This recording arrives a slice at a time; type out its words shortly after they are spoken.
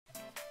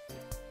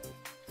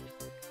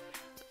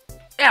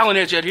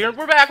AlanEdgeHead here, and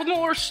we're back with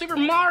more Super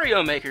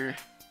Mario Maker.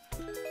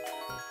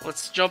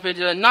 Let's jump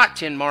into a not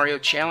 10 Mario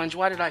challenge.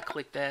 Why did I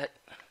click that?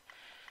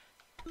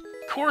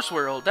 Course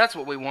World, that's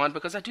what we want,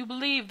 because I do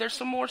believe there's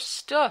some more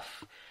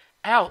stuff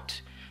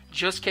out.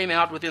 Just came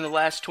out within the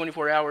last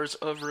 24 hours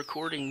of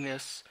recording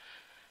this.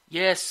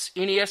 Yes,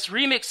 NES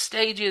Remix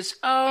stages.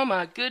 Oh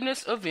my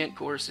goodness, event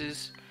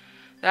courses.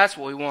 That's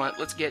what we want.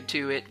 Let's get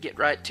to it. Get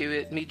right to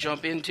it. Me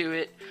jump into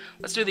it.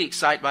 Let's do the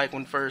Excitebike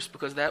one first,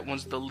 because that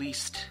one's the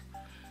least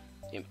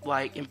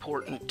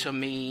important to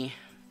me.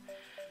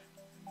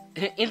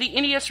 In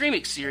the NES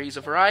Remix series,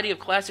 a variety of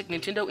classic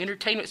Nintendo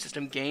Entertainment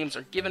System games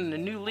are given a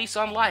new lease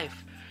on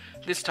life.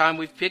 This time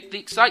we've picked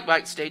the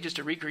Excitebike stages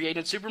to recreate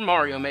in Super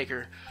Mario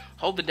Maker.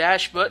 Hold the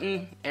dash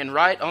button and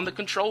right on the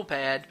control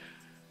pad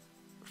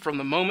from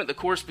the moment the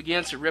course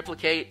begins to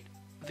replicate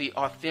the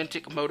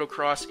authentic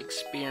motocross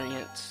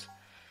experience.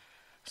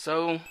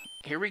 So,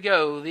 here we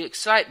go, the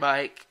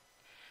Excitebike,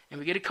 and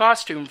we get a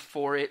costume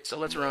for it, so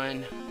let's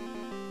run.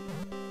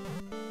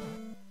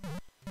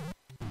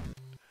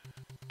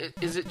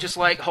 Is it just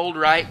like hold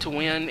right to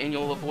win and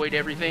you'll avoid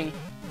everything?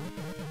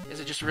 Is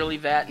it just really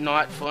that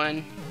not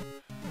fun?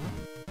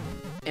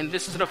 And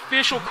this is an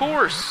official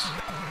course.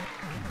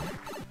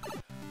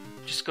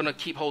 Just gonna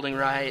keep holding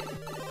right.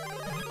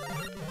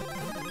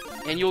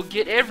 And you'll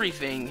get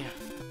everything.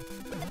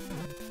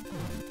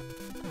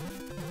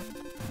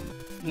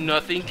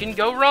 Nothing can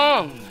go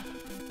wrong.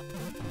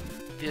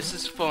 This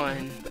is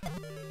fun.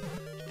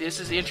 This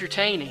is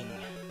entertaining.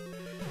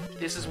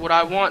 This is what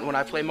I want when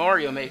I play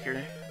Mario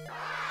Maker.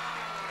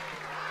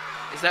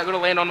 Is that going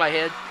to land on my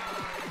head?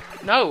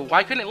 No,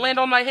 why couldn't it land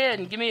on my head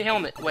and give me a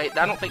helmet? Wait,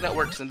 I don't think that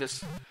works in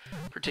this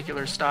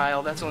particular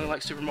style. That's only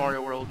like Super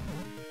Mario World.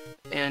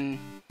 And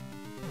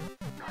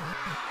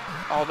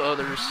all the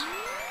others.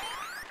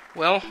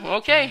 Well,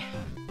 okay.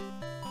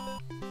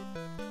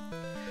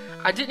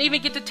 I didn't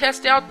even get to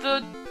test out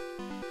the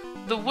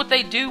what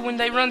they do when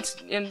they run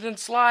and then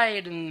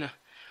slide and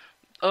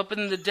up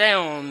and the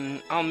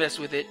down. I'll mess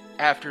with it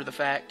after the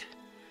fact.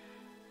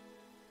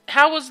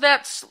 How was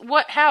that?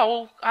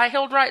 How? I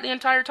held right the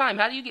entire time.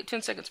 How do you get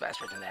 10 seconds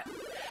faster than that?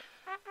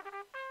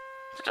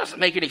 It doesn't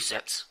make any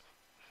sense.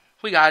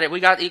 We got it. We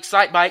got the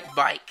Excitebike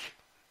bike.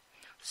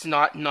 It's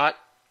not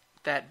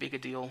that big a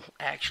deal,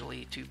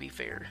 actually, to be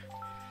fair.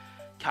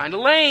 Kinda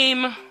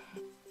lame.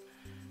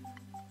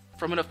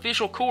 From an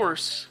official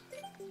course.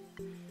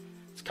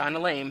 It's kinda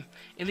lame.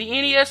 In the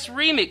NES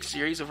Remix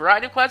series, a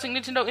variety of classic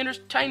Nintendo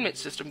Entertainment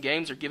System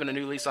games are given a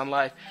new lease on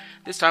life.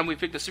 This time we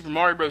picked the Super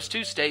Mario Bros.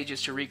 2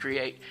 stages to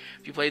recreate.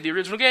 If you played the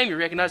original game, you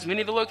recognize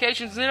many of the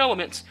locations and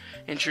elements.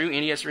 In true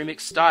NES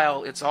Remix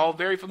style, it's all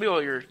very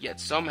familiar, yet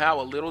somehow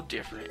a little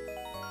different.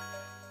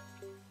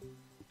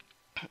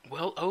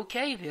 Well,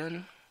 okay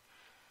then.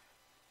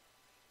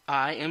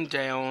 I am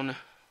down.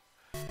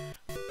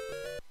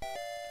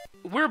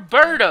 We're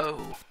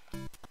Birdo!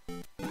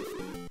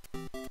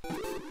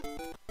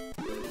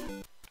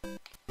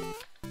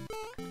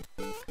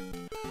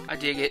 I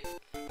dig it.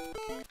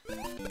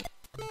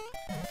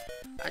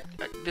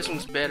 This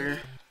one's better.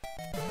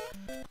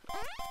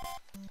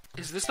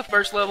 Is this the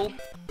first level?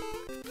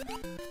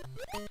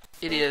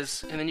 It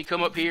is. And then you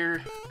come up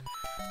here,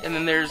 and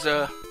then there's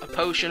a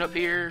potion up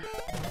here.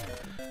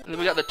 And then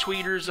we got the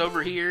tweeters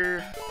over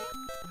here.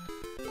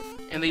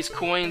 And these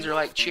coins are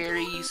like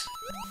cherries.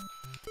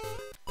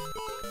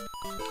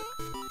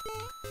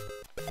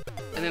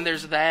 And then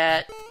there's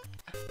that.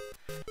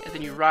 And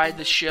then you ride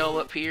the shell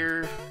up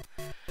here.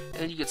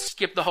 And you could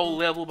skip the whole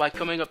level by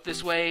coming up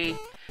this way.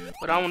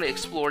 But I want to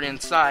explore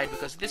inside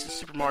because this is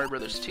Super Mario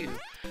Bros. 2.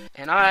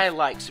 And I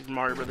like Super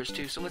Mario Bros.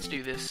 2, so let's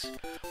do this.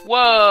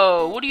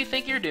 Whoa! What do you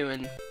think you're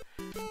doing?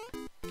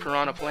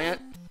 Piranha plant.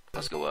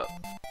 Let's go up.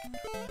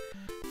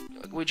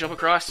 Can we jump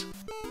across?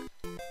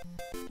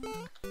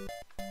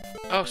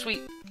 Oh,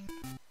 sweet.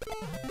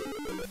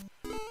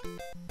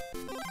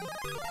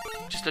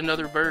 Just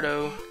another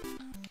Birdo.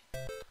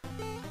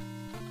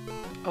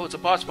 Oh, it's a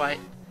boss fight.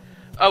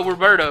 Oh, we're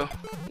Birdo.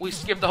 We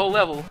skipped the whole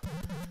level.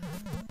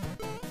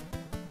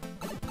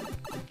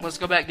 Let's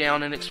go back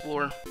down and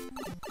explore.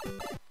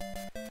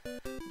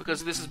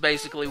 Because this is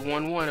basically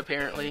 1-1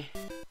 apparently.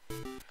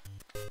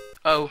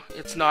 Oh,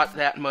 it's not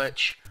that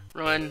much.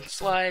 Run,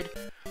 slide,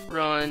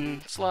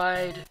 run,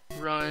 slide,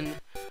 run,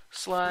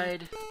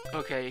 slide.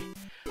 Okay,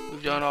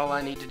 we've done all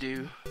I need to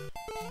do.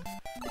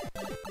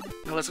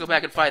 Now let's go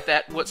back and fight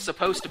that what's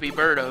supposed to be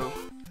Birdo.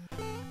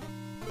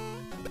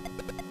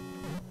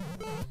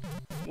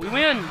 We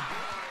win!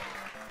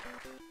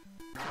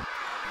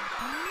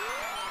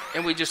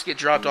 And we just get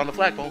dropped on the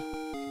flagpole.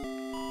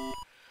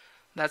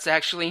 That's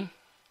actually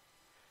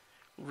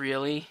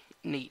really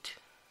neat.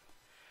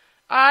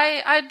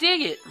 I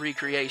dig it.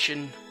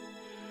 Recreation.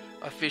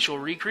 Official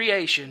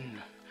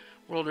recreation.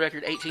 World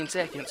record 18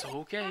 seconds.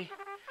 Okay.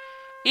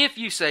 If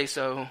you say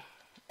so.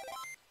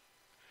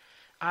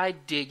 I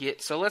dig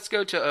it. So let's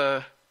go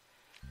to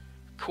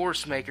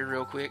Course Maker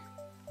real quick.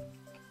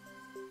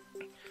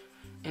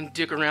 And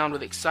dick around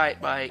with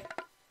Excitebike.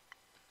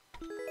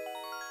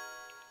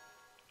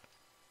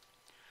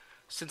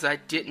 since I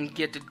didn't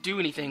get to do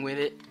anything with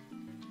it.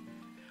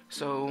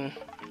 So,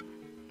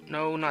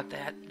 no, not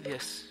that.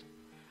 This.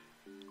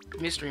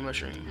 Mystery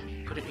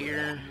Mushroom. Put it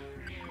here.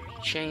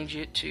 Change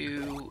it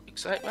to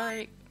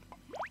Excitebike.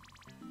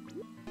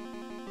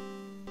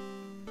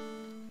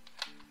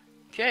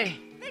 Okay,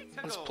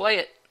 let's play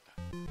it.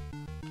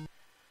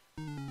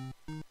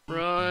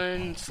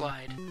 Run,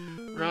 slide.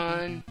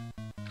 Run,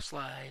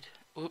 slide.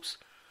 Oops.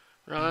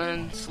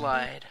 Run,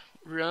 slide.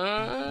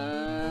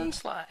 Run,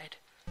 slide.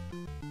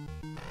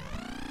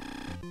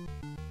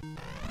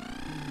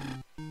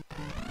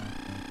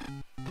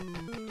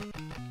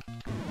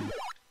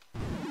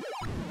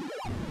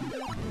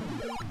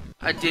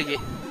 I dig it.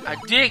 I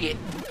dig it.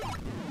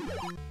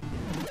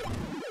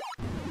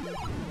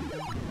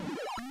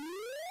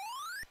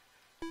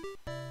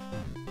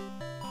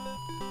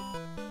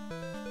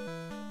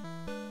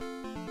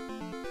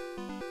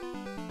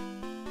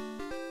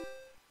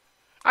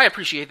 I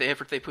appreciate the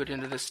effort they put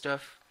into this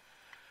stuff.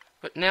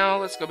 But now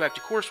let's go back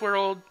to Course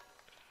World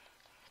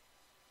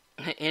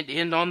and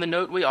end on the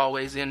note we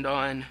always end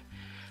on.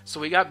 So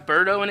we got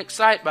Birdo and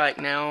Excitebike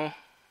now.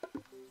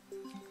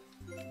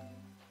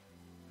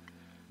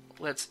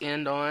 Let's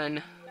end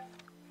on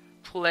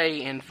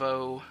play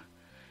info.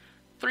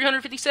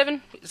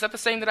 357? Is that the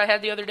same that I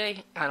had the other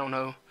day? I don't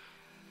know.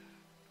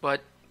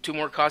 But 2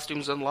 more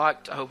costumes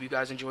unlocked. I hope you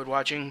guys enjoyed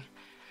watching.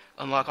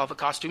 Unlock all the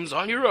costumes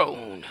on your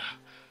own.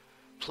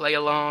 Play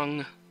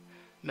along.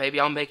 Maybe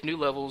I'll make new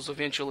levels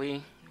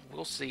eventually.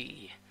 We'll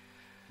see.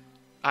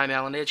 I'm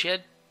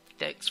AlanEdgeHead.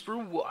 Thanks for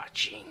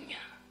watching.